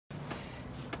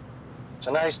It's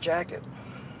a nice jacket.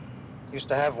 Used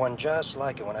to have one just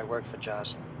like it when I worked for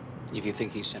Jocelyn. If you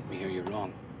think he sent me here, you're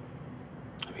wrong.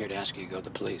 I'm here to ask you to go to the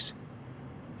police.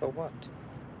 For what?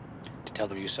 To tell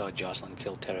them you saw Jocelyn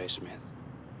kill Terry Smith.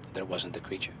 That it wasn't the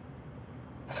creature.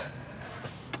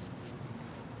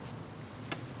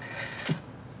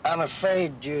 I'm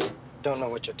afraid you don't know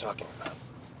what you're talking about.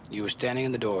 You were standing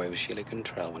in the doorway with Sheila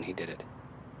Cantrell when he did it.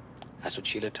 That's what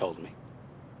Sheila told me.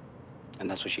 And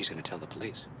that's what she's going to tell the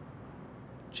police.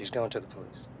 She's going to the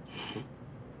police. Mm-hmm.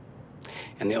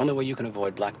 And the only way you can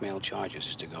avoid blackmail charges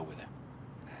is to go with her.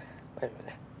 Wait a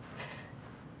minute.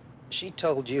 She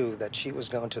told you that she was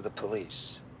going to the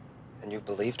police, and you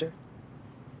believed her?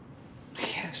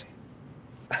 Yes.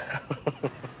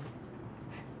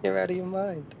 You're out of your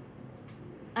mind.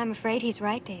 I'm afraid he's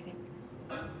right, David.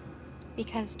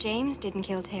 Because James didn't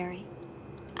kill Terry.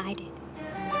 I did.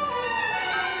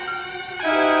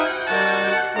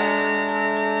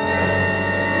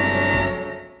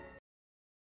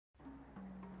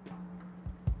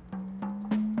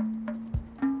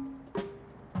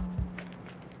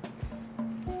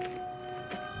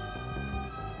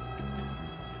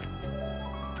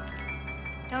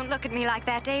 Don't look at me like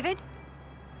that, David.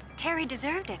 Terry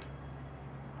deserved it.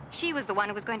 She was the one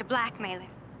who was going to blackmail him.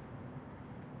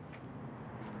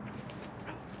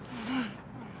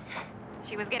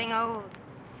 She was getting old.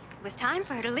 It was time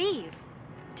for her to leave,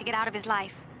 to get out of his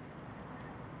life.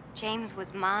 James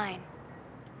was mine.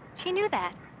 She knew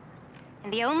that.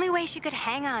 And the only way she could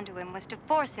hang on to him was to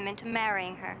force him into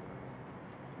marrying her.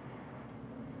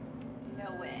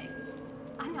 No way.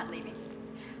 I'm not leaving.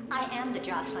 I am the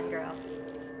Jocelyn girl.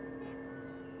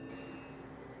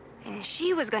 And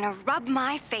she was gonna rub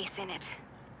my face in it.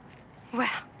 Well,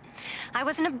 I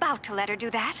wasn't about to let her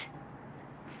do that.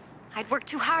 I'd worked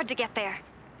too hard to get there.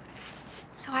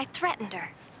 So I threatened her.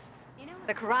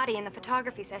 The karate in the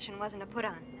photography session wasn't a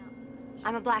put-on.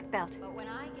 I'm a black belt.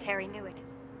 Terry knew it,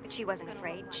 but she wasn't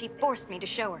afraid. She forced me to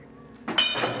show her.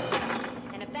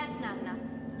 And if that's not enough,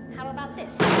 how about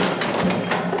this?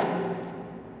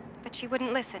 But she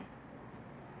wouldn't listen.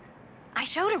 I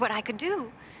showed her what I could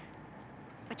do,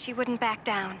 but she wouldn't back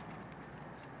down.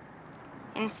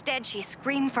 Instead, she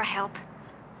screamed for help.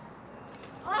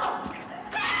 Oh!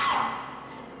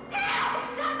 Help!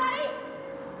 Help! Somebody!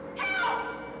 Help!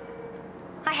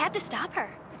 I had to stop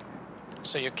her.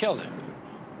 So you killed her?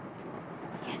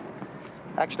 Yes.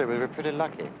 Actually, we were pretty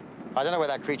lucky. I don't know where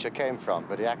that creature came from,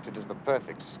 but he acted as the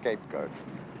perfect scapegoat.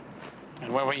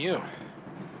 And where were you?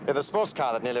 In the sports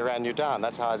car that nearly ran you down.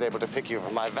 That's how I was able to pick you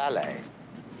from my valet.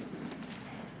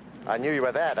 I knew you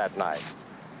were there that night.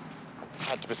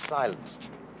 Had to be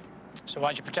silenced. So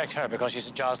why'd you protect her? Because she's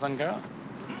a Jocelyn girl?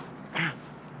 Because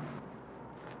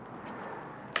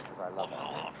I love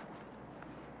her.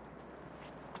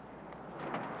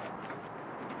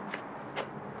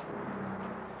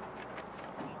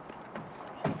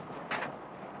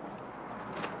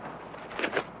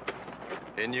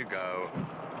 In you go.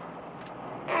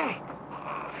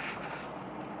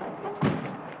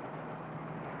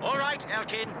 All right,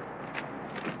 Elkin.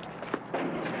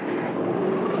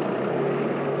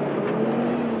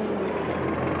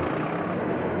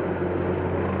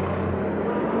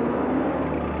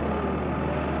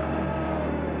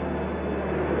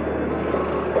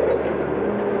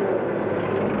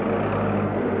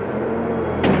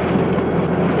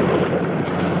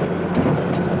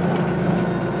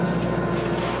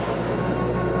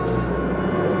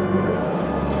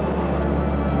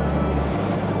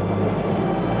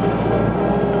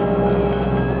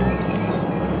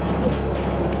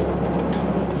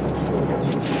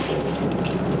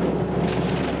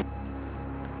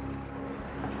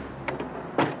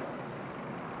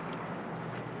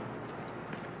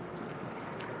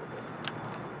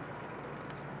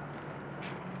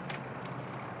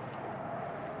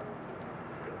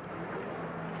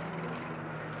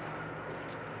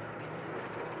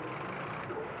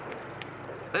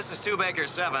 This is 2 Baker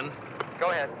 7. Go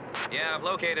ahead. Yeah, I've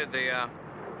located the,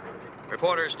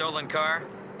 reporter's stolen car.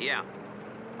 Yeah.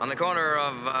 On the corner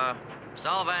of,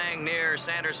 Solvang near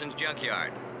Sanderson's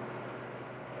Junkyard.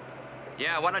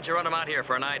 Yeah, why don't you run him out here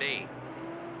for an ID?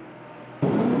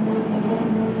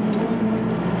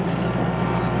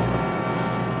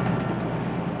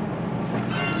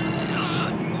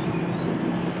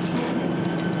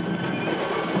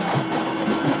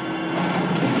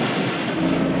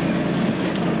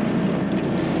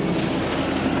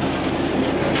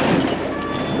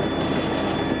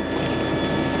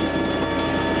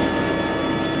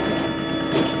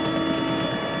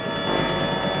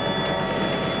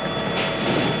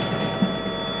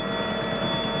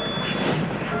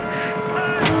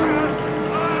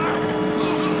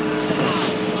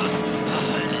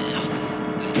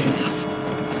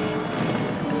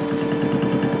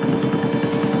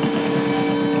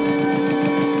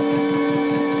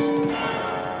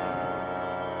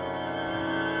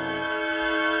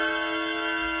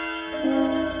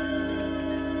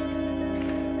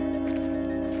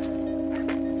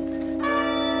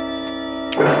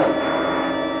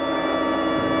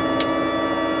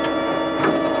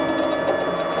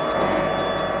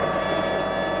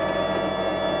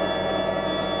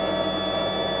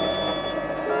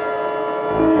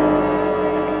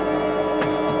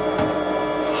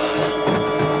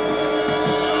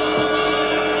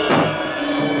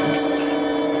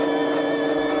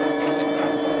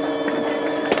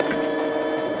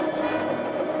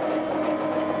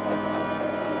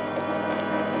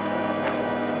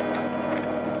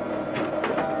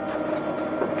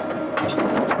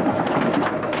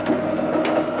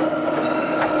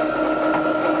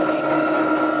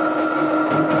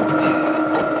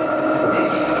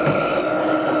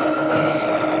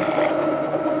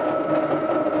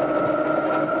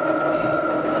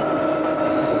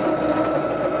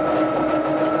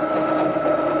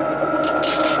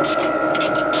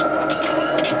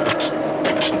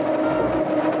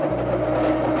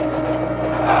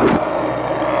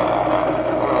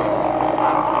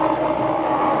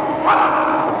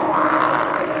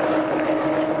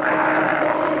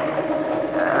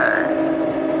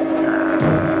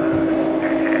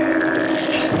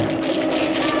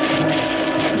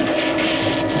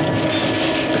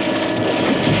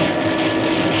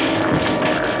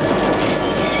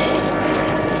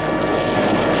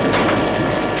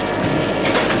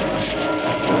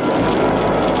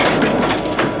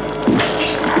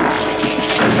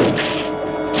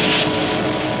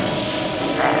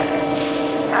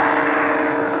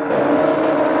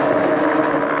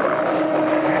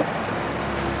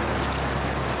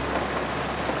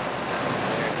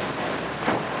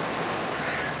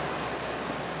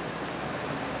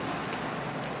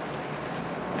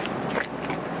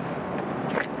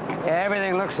 Yeah,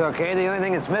 everything looks okay. The only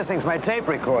thing that's missing is my tape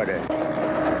recorder.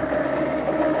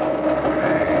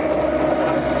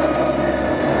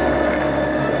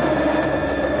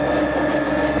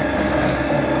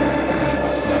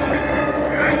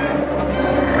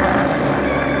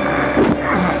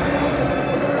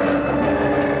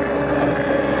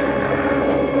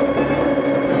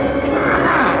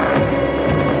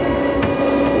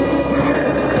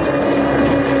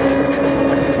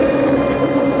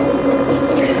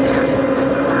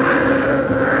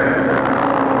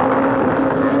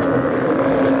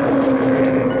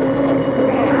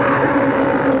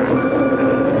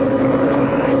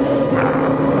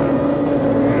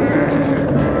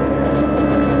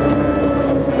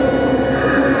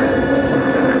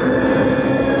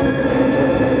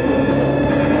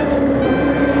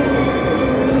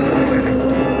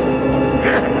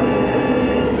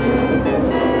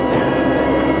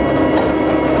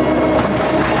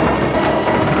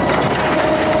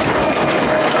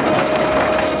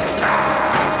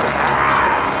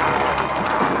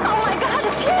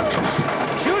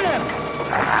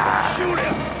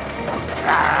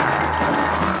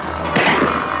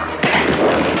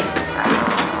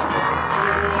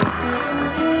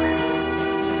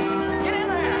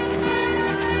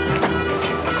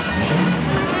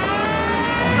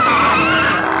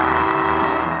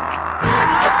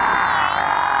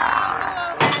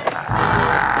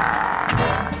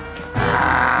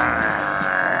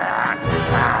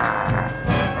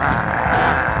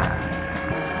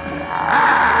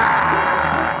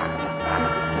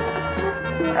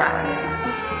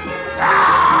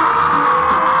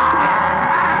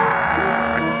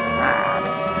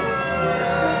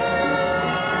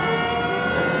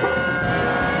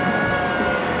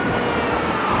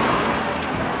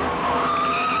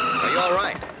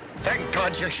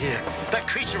 God you're here. That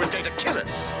creature was going to kill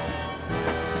us.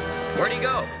 Where'd he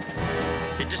go?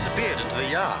 He disappeared into the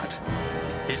yard.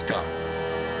 He's gone.